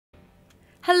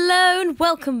Hello and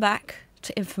welcome back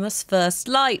to inFamous First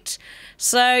Light.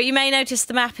 So you may notice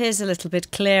the map is a little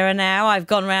bit clearer now. I've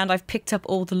gone around, I've picked up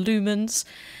all the lumens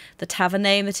that have a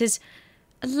name that is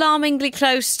alarmingly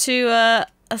close to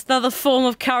another form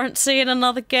of currency in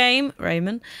another game.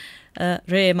 Rayman.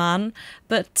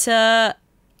 But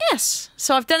yes,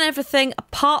 so I've done everything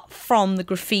apart from the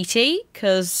graffiti,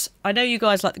 because I know you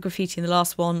guys like the graffiti in the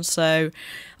last one, so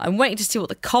I'm waiting to see what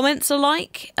the comments are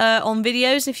like on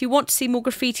videos. If you want to see more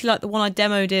graffiti like the one I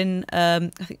demoed in,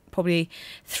 I think probably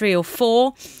 3 or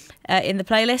 4 in the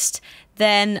playlist,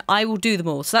 then I will do them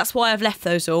all. So that's why I've left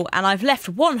those all, and I've left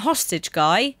one hostage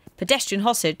guy, pedestrian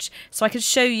hostage, so I can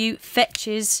show you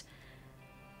Fetch's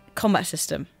combat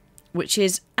system, which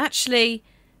is actually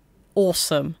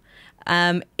awesome.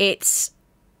 It's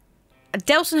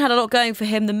Delson had a lot going for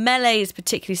him. The melee is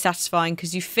particularly satisfying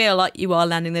because you feel like you are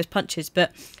landing those punches,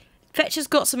 but Fetcher's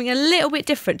got something a little bit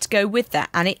different to go with that,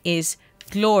 and it is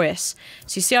glorious.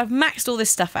 So you see I've maxed all this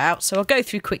stuff out, so I'll go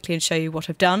through quickly and show you what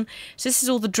I've done. So this is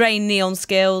all the drain neon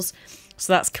skills.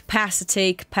 So that's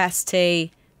capacity,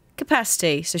 capacity,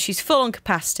 capacity. So she's full on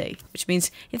capacity, which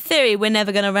means in theory we're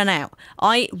never going to run out.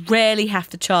 I rarely have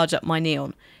to charge up my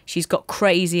neon. She's got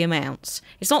crazy amounts.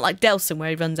 It's not like Delson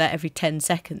where he runs out every 10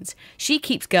 seconds. She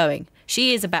keeps going.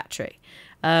 She is a battery.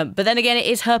 But then again, it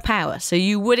is her power, so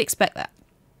you would expect that.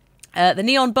 The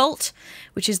Neon Bolt,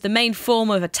 which is the main form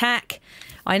of attack.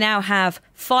 I now have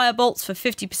Fire Bolts for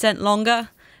 50% longer,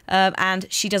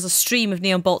 and she does a stream of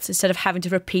Neon Bolts instead of having to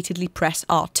repeatedly press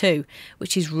R2,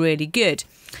 which is really good.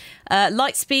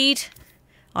 Light Speed,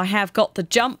 I have got the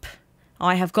Jump,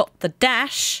 I have got the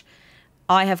Dash,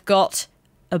 I have got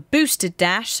a boosted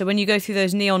dash, so when you go through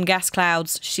those neon gas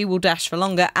clouds, she will dash for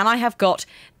longer, and I have got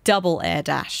double air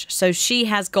dash, so she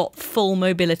has got full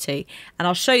mobility, and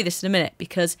I'll show you this in a minute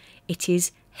because it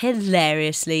is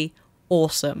hilariously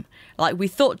awesome. Like we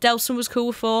thought Delson was cool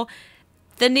before,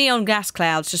 the neon gas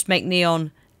clouds just make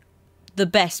neon the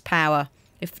best power.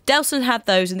 If Delson had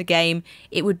those in the game,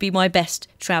 it would be my best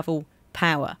travel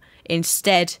power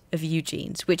instead of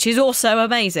Eugene's, which is also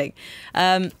amazing.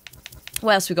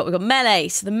 What else we got? We've got melee.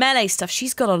 So the melee stuff,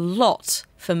 she's got a lot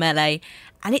for melee,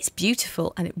 and it's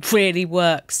beautiful, and it really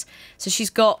works. So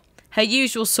she's got her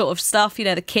usual sort of stuff, you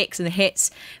know, the kicks and the hits,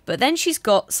 but then she's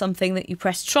got something that you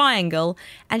press triangle,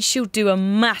 and she'll do a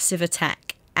massive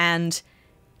attack, and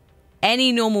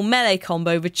any normal melee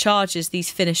combo recharges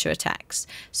these finisher attacks.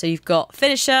 So you've got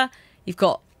finisher, you've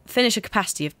got finisher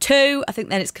capacity of 2, I think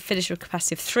then it's finisher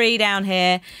capacity of 3 down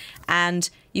here, and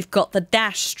you've got the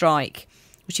dash strike,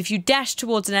 which if you dash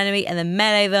towards an enemy and then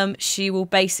melee them, she will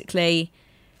basically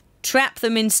trap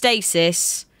them in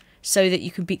stasis so that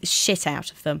you can beat the shit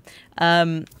out of them.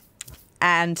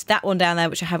 And that one down there,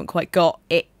 which I haven't quite got,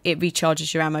 it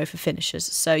recharges your ammo for finishers.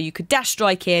 So you could dash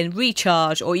strike in,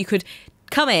 recharge, or you could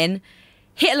come in,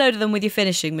 hit a load of them with your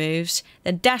finishing moves,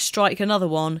 then dash strike another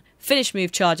one, finish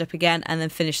move, charge up again, and then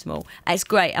finish them all. And it's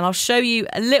great, and I'll show you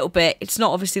a little bit. It's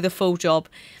not obviously the full job,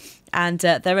 and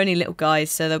they're only little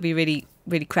guys, so they'll be really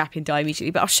crappy and die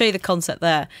immediately, but I'll show you the concept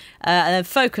there. And then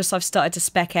focus I've started to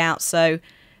spec out, so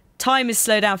time is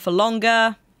slowed down for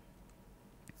longer.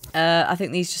 I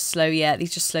think these just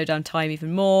slow down time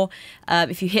even more.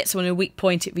 If you hit someone in a weak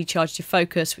point, it recharges your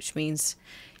focus, which means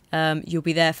you'll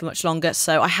be there for much longer.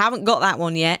 So I haven't got that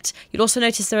one yet. You'll also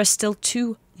notice there are still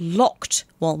 2 locked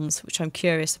ones, which I'm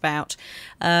curious about.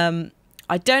 I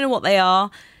don't know what they are.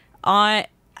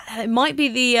 It might be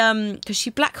the because she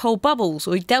black hole bubbles,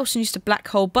 or Delson used to black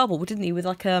hole bubble, didn't he? With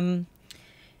like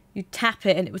you tap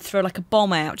it and it would throw like a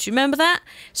bomb out. Do you remember that?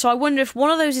 So I wonder if one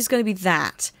of those is going to be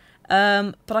that.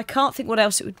 But I can't think what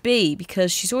else it would be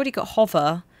because she's already got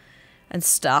hover and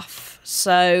stuff.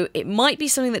 So it might be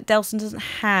something that Delson doesn't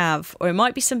have, or it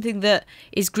might be something that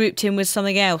is grouped in with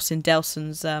something else in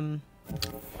Delson's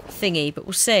thingy. But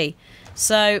we'll see.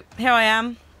 So here I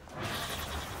am.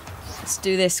 Let's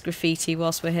do this graffiti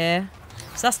whilst we're here.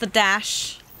 So that's the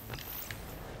dash.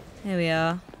 Here we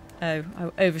are. Oh,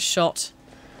 I overshot.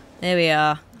 There we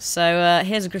are. So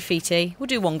here's a graffiti. We'll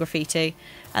do one graffiti.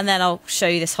 And then I'll show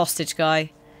you this hostage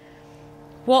guy.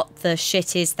 What the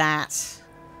shit is that?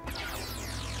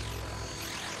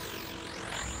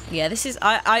 Yeah, this is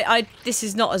this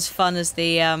is not as fun as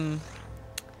the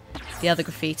other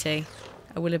graffiti.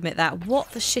 I will admit that.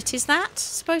 What the shit is that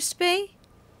supposed to be?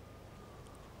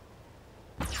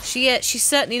 She's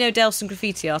certainly no Delson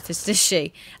graffiti artist, is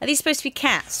she? Are these supposed to be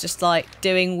cats, just like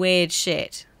doing weird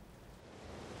shit?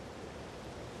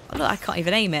 Oh, look, I can't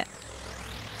even aim it.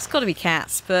 It's got to be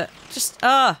cats, but just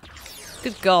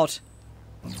good God.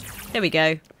 There we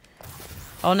go.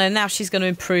 Oh no, now she's going to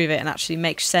improve it and actually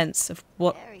make sense of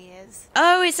what is.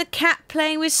 Oh, it's a cat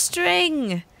playing with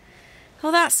string.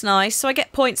 Oh, that's nice. So I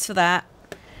get points for that,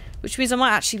 which means I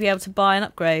might actually be able to buy an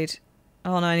upgrade.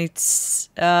 Oh no,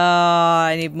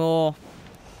 I need more.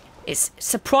 It's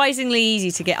surprisingly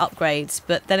easy to get upgrades,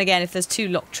 but then again, if there's 2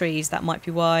 locked trees, that might be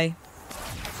why.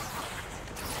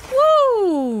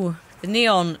 Woo! The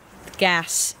neon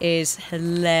gas is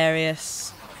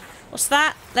hilarious. What's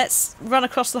that? Let's run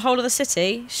across the whole of the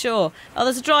city? Sure. Oh,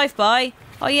 there's a drive-by.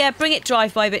 Oh yeah, bring it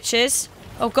drive-by, bitches.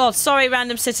 Oh god, sorry,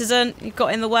 random citizen. You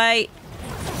got in the way.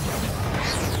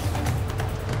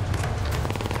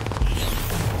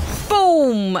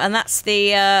 Boom! And that's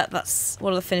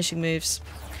one of the finishing moves.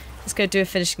 Let's go do a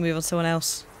finishing move on someone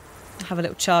else. I'll have a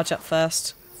little charge up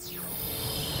first.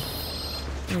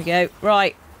 Here we go.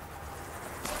 Right.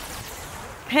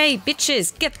 Hey,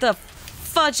 bitches, get the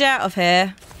fudge out of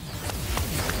here.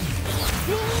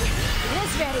 It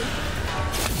is ready.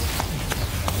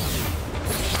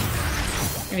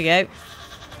 Here we go.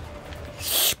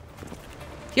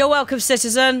 You're welcome,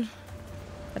 citizen.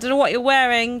 I don't know what you're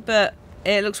wearing, but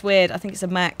it looks weird. I think it's a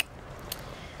Mac.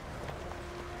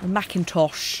 A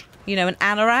Macintosh. You know, an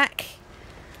anorak.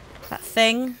 That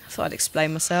thing. I thought I'd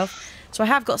explain myself. So I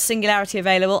have got Singularity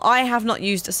available. I have not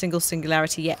used a single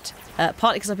Singularity yet.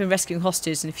 Partly because I've been rescuing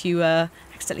hostages, and if you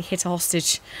accidentally hit a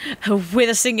hostage with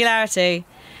a Singularity,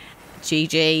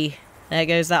 GG. There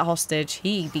goes that hostage.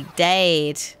 He'd be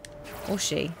dead. Or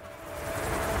she.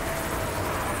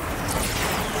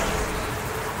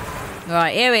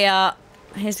 Right, here we are.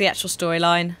 Here's the actual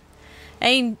storyline.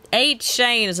 Aid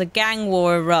Shane as a gang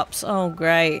war erupts. Oh,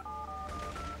 great.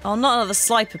 Oh, not another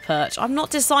sniper perch. I'm not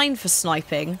designed for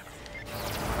sniping.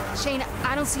 Shane,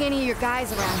 I don't see any of your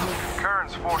guys around here.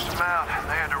 Kearns forced them out.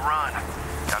 They had to run.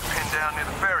 Got pinned down near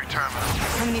the ferry terminal.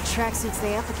 How many tracksuits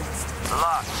they up against?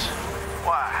 Lots.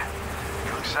 Why?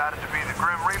 You excited to be the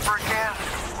Grim Reaper again?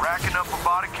 Racking up a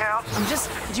body count? I'm just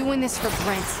doing this for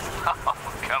Brent. Oh,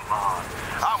 come on.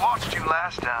 I watched you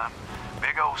last time.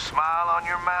 Big old smile on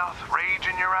your mouth, rage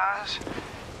in your eyes.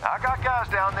 I got guys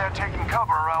down there taking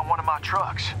cover around one of my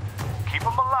trucks. Keep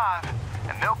them alive,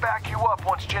 and they'll back you up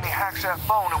once Jenny hacks that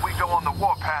phone and we go on the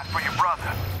warpath for your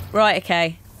brother. Right,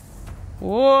 okay.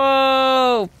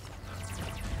 Whoa!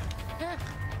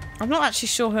 I'm not actually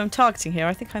sure who I'm targeting here.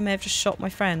 I think I may have just shot my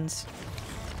friends.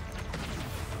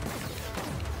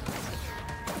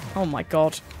 Oh my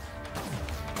god.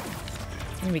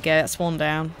 Here we go, that's one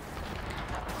down.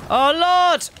 Oh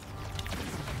lord!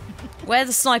 Where are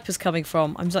the snipers coming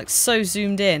from? I'm like so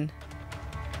zoomed in.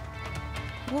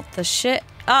 What the shit?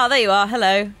 Ah, there you are.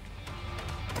 Hello.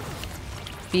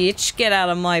 Bitch, get out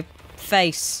of my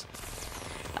face.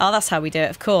 Oh, that's how we do it,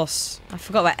 of course. I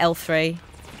forgot about L3.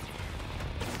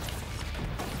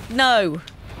 No.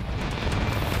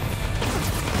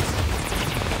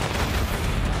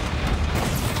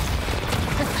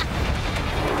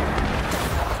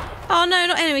 Oh no,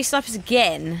 not enemy snipers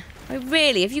again. Oh,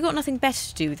 really? Have you got nothing better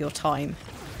to do with your time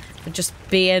than just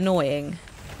be annoying?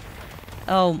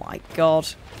 Oh my god.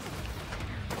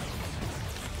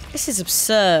 This is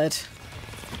absurd.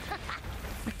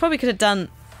 I probably could have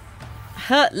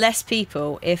hurt less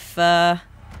people if you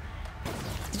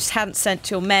just hadn't sent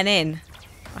your men in.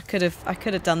 I could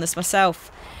have done this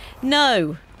myself.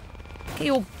 No. Get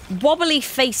your wobbly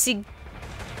facing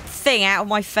thing out of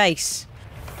my face.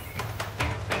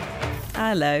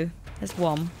 Hello. There's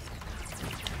one.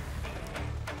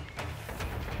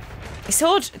 It's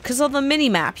odd, because on the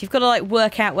mini-map, you've got to, like,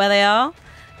 work out where they are,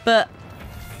 but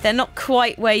they're not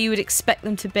quite where you would expect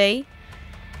them to be.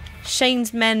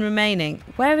 Shane's men remaining.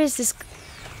 Where is this?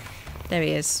 There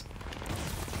he is.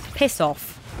 Piss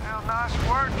off. Well, nice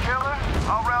work, killer.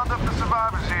 I'll round up the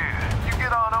survivors here. You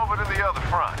get on over to the other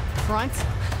front. Front?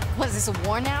 What, is this a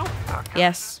war now? Okay.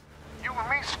 Yes. You and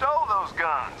me stole those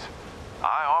guns.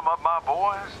 I arm up my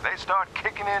boys, they start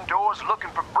kicking in doors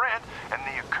looking for Brent, and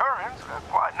the occurrence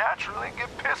quite naturally get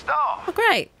pissed off. Oh,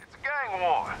 great. It's a gang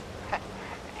war. And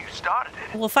you started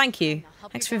it. Well, thank you.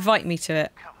 Thanks for inviting me to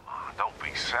it. Come on, don't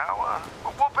be sour. We're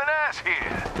whooping ass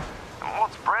here. And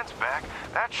once Brent's back,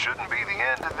 that shouldn't be the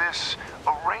end of this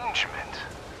arrangement.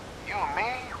 You and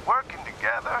me working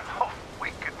together, oh,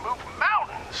 we could move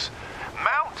mountains.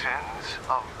 Mountains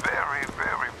of very,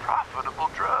 very profitable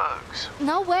drugs.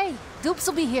 No way. Dupes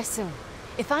will be here soon.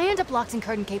 If I end up locked in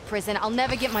Curtain Cape prison, I'll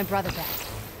never get my brother back.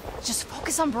 Just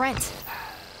focus on Brent.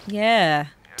 Yeah,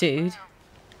 dude.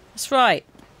 That's right.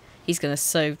 He's going to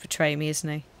so betray me, isn't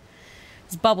he?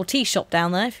 There's a bubble tea shop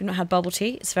down there. If you've not had bubble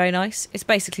tea, it's very nice. It's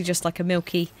basically just like a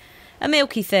milky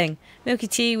thing. Milky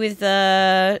tea with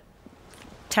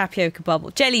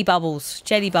tapioca jelly bubbles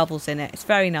in it. It's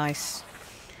very nice.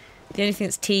 The only thing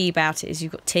that's tea about it is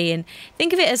you've got tea in.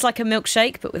 Think of it as like a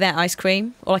milkshake, but without ice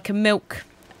cream. Or like a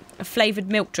flavoured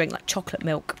milk drink, like chocolate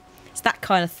milk. It's that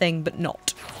kind of thing, but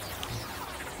not.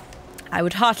 I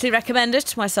would heartily recommend it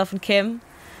to myself and Kim.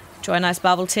 Enjoy a nice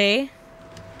bubble tea.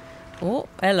 Oh,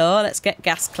 hello, let's get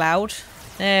gas cloud.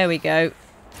 There we go.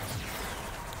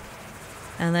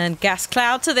 And then gas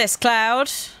cloud to this cloud.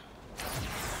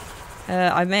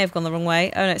 I may have gone the wrong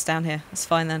way. Oh no, it's down here. That's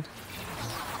fine then.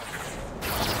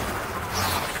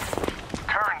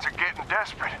 Currents are getting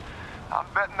desperate. I'm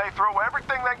betting they throw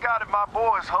everything they got at my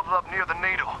boys huddled up near the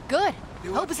needle. Good.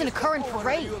 Hope it's in a current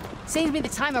parade. Saves me the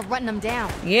time of running them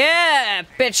down. Yeah,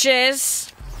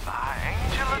 bitches. My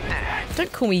angel of death.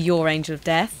 Don't call me your angel of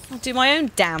death. I'll do my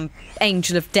own damn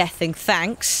angel of deathing,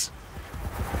 thanks.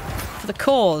 For the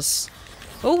cause.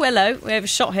 Oh, hello. We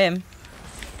overshot him.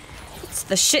 What's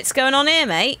the shit's going on here,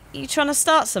 mate? Are you trying to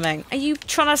start something? Are you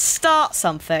trying to start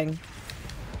something?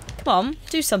 Come on,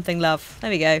 do something, love. There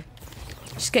we go.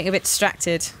 Just getting a bit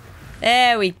distracted.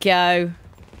 There we go.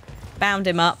 Bound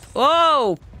him up.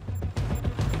 Whoa!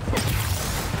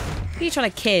 Who are you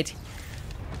trying to kid?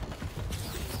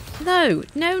 No,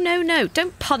 no, no, no.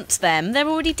 Don't punt them. They're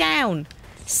already down.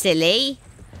 Silly.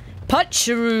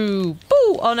 Puncheroo.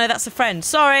 Boo! Oh no, that's a friend.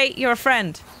 Sorry, you're a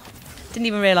friend. Didn't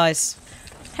even realise.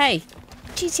 Hey,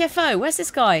 GTFO, where's this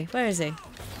guy? Where is he?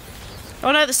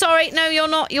 Oh no, sorry. No, you're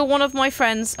not. You're one of my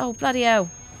friends. Oh, bloody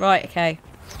hell. Right, okay.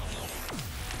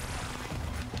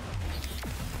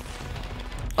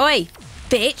 Oi,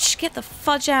 bitch, get the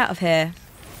fudge out of here.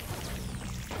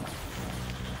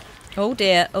 Oh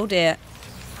dear, oh dear.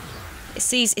 It's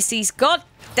these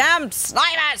goddamn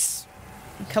snipers!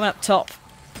 I'm coming up top.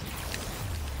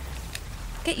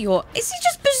 Get your... Is it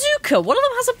just bazooka? One of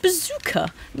them has a bazooka.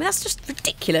 I mean, that's just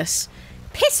ridiculous.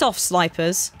 Piss off,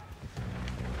 snipers.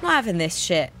 I'm not having this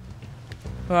shit.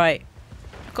 Right.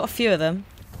 I've got a few of them.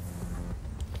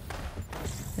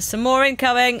 There's some more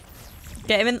incoming.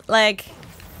 Get him in the leg.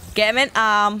 Get him in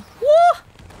arm. Woo!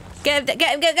 Get him,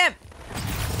 get him, get him!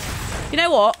 You know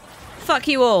what? Fuck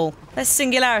you all. Let's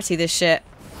singularity this shit.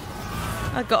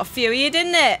 I got a few of you,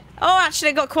 didn't it? Oh, actually,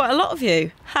 I got quite a lot of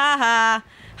you. Ha ha.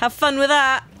 Have fun with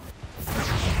that.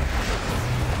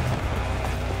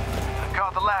 I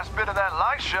caught the last bit of that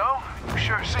light show. You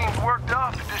sure seemed worked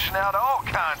up, dishing out all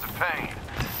kinds of pain.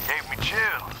 Gave me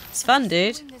chills. It's fun,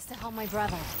 dude. I'm doing this to help my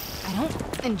brother. I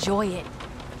don't enjoy it.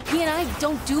 He and I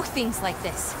don't do things like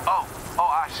this. Oh,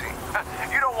 I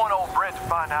see. You don't want old Brent to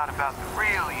find out about the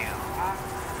real you,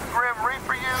 hmm? Grim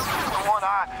Reaper you, the one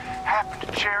I happen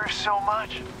to cherish so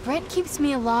much. Brent keeps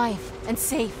me alive and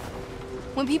safe.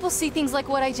 When people see things like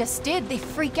what I just did, they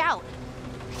freak out.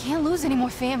 I can't lose any more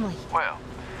family. Well,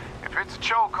 if it's a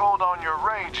chokehold on your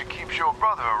rage that keeps your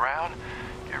brother around,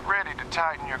 get ready to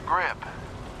tighten your grip.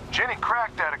 Jenny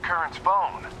cracked that occurrence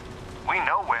phone. We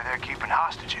know where they're keeping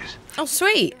hostages. Oh,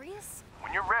 sweet.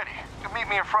 When you're ready, you can meet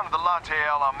me in front of the Latte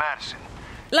L on Madison.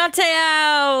 Latte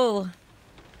Owl!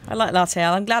 I like Latte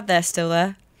Owl. I'm glad they're still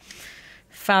there.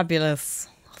 Fabulous.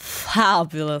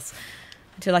 Fabulous.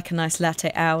 I do like a nice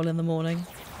Latte Owl in the morning.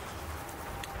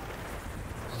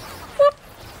 Whoop.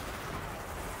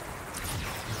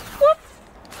 Whoop.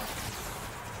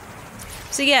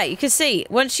 So yeah, you can see,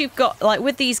 once you've got, like,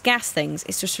 with these gas things,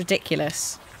 it's just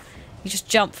ridiculous. You just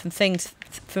jump from things,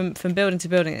 from building to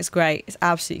building. It's great. It's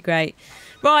absolutely great.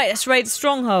 Right, let's raid the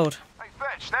stronghold. Hey,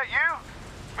 Fetch, that you?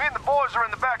 Me and the boys are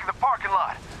in the back of the parking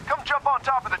lot. Come jump on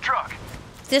top of the truck.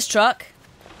 This truck.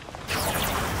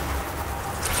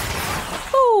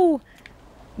 Ooh.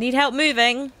 Need help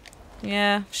moving?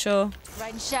 Yeah, sure.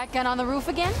 Riding shotgun on the roof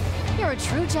again? You're a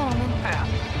true gentleman. Yeah,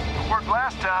 it worked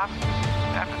last time.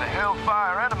 After the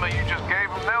hellfire enema you just gave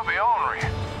them, they'll be ornery.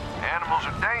 Animals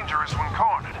are dangerous when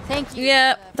cornered. Thank you.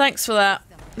 Yeah, thanks for that.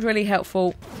 Really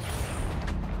helpful.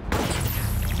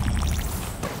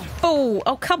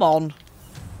 Oh, come on.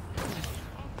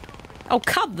 Oh,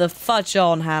 come the fudge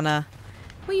on, Hannah.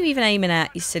 What are you even aiming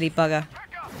at, you silly bugger?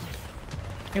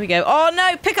 Here we go. Oh,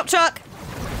 no, pickup truck.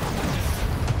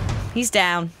 He's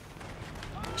down.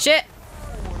 Shit.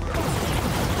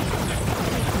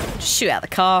 Shoot out the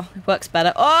car. It works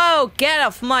better. Oh, get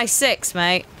off my six,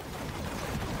 mate.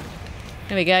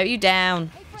 There we go. You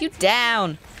down. You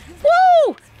down. Woo!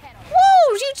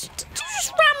 Woo! Did you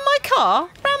just ram my car?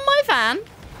 Ram my van?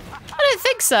 I don't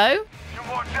think so. Two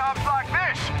more jobs like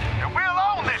this, and we'll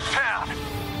own this town.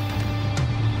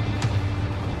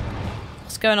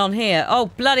 What's going on here? Oh,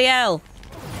 bloody hell.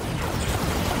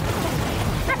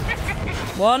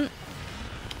 One.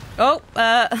 Oh,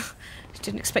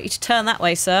 didn't expect you to turn that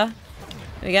way, sir.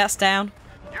 There we go, that's down.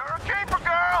 You're a keeper,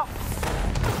 girl.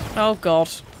 Oh, God.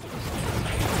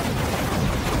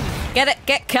 Get it.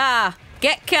 Get car.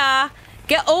 Get car.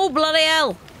 Get all bloody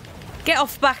hell. Get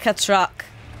off back a truck.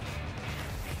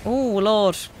 Oh,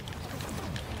 Lord.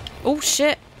 Oh,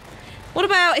 shit. What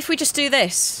about if we just do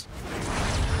this?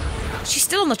 She's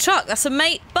still on the truck. That's a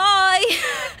mate. Bye.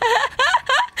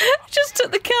 Just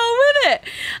took the car with it.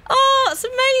 Oh, that's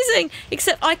amazing.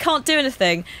 Except I can't do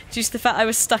anything due to the fact I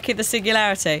was stuck in the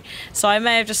singularity. So I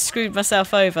may have just screwed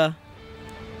myself over.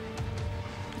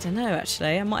 I don't know,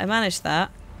 actually. I might have managed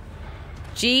that.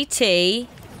 GTFO.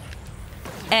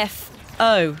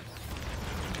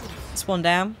 That's one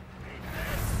down.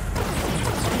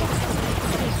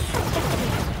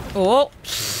 Oh.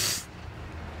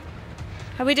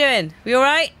 How we doing? We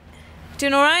alright?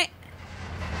 Doing alright?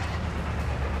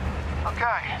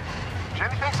 Okay.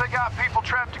 Jenny thinks they got people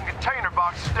trapped in container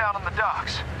boxes down on the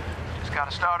docks. Just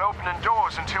gotta start opening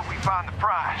doors until we find the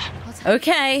prize.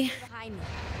 Okay. Behind me.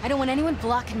 I don't want anyone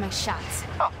blocking my shots.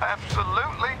 Oh,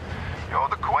 absolutely. You're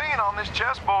the queen on this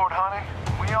chessboard, honey.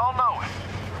 We all know it.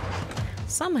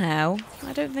 Somehow,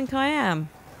 I don't think I am.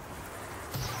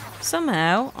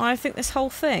 Somehow, I think this whole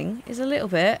thing is a little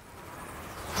bit...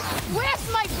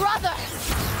 Where's my brother?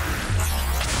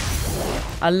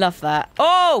 I love that.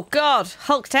 Oh, God!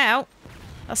 Hulked out.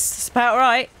 That's about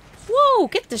right. Whoa,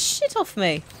 get the shit off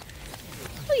me.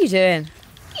 What are you doing?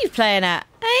 What are you playing at?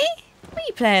 Eh? What are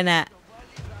you playing at?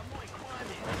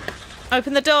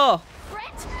 Open the door.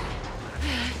 Brent?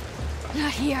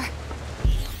 Not here.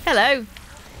 Hello.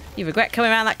 You regret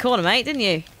coming around that corner, mate, didn't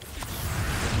you?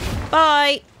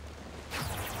 Bye.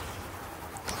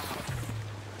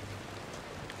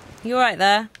 You alright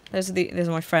there? Those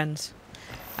are my friends.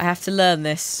 I have to learn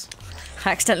this. I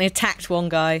accidentally attacked one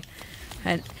guy,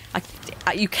 and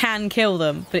you can kill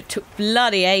them, but it took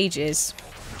bloody ages.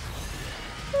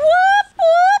 Whoop,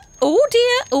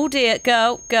 whoop. Oh dear,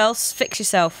 girls, fix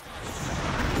yourself.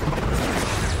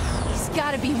 He's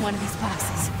gotta be in one of these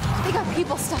boxes. They got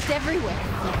people stuffed everywhere.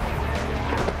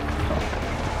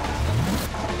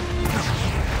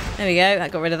 There we go, that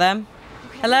got rid of them.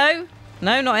 Hello?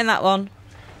 No, not in that one.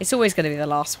 It's always going to be the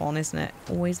last one, isn't it?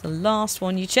 Always the last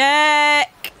one you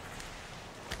check.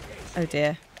 Oh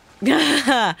dear.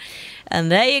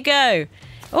 And there you go.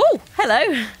 Oh,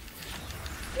 hello.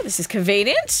 This is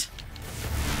convenient.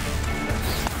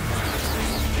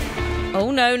 Oh,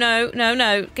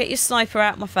 no. Get your sniper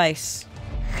out my face.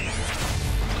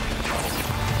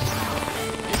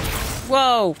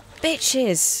 Whoa,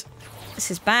 bitches.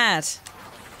 This is bad.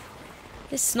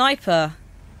 This sniper.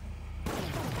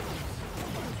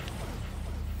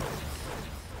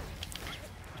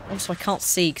 Also, I can't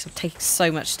see because I'm taking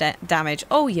so much damage.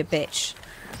 Oh, you bitch.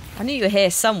 I knew you were here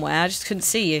somewhere. I just couldn't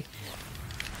see you.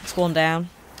 That's one down.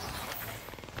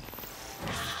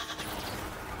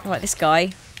 Alright, this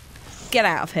guy. Get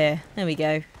out of here. There we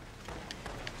go.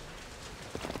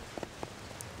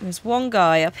 There's one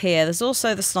guy up here. There's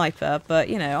also the sniper, but,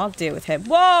 you know, I'll deal with him.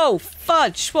 Whoa!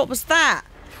 Fudge! What was that?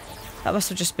 That must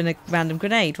have just been a random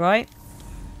grenade, right?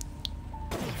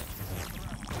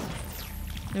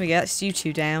 There we go, that's you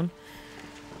two down.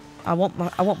 I want my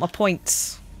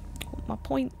points. I want my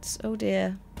points. Oh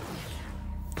dear.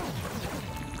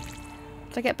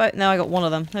 Did I get both? No, I got one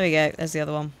of them. There we go. There's the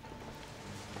other one.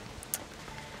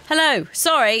 Hello.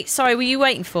 Sorry, were you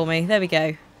waiting for me? There we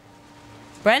go.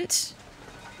 Brent?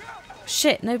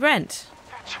 Shit, no Brent.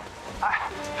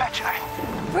 Fetch.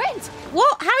 Brent!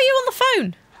 What? How are you on the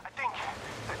phone? I think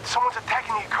someone's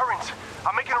attacking the Enquiries.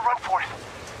 I'm making a run for it.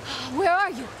 Where are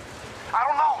you? I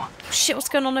don't know. Shit, what's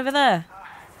going on over there?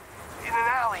 In an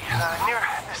alley near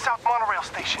the South Monorail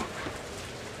station.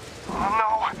 Oh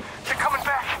no, they're coming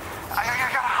back. I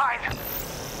gotta hide.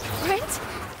 Brent?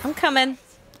 I'm coming.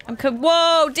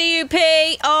 Whoa,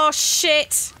 DUP! Oh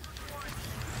shit!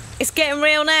 It's getting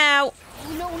real now.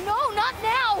 Oh, no, not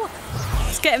now!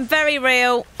 It's getting very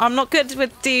real. I'm not good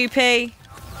with DUP.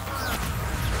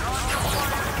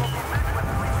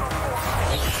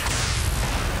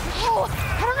 Oh,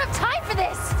 I don't have time for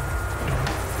this!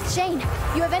 Shane,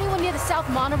 you have anyone near the South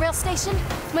Monorail station?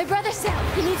 My brother's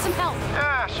out. He needs some help.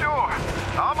 Yeah, sure.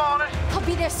 I'm on it. I'll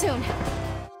be there soon.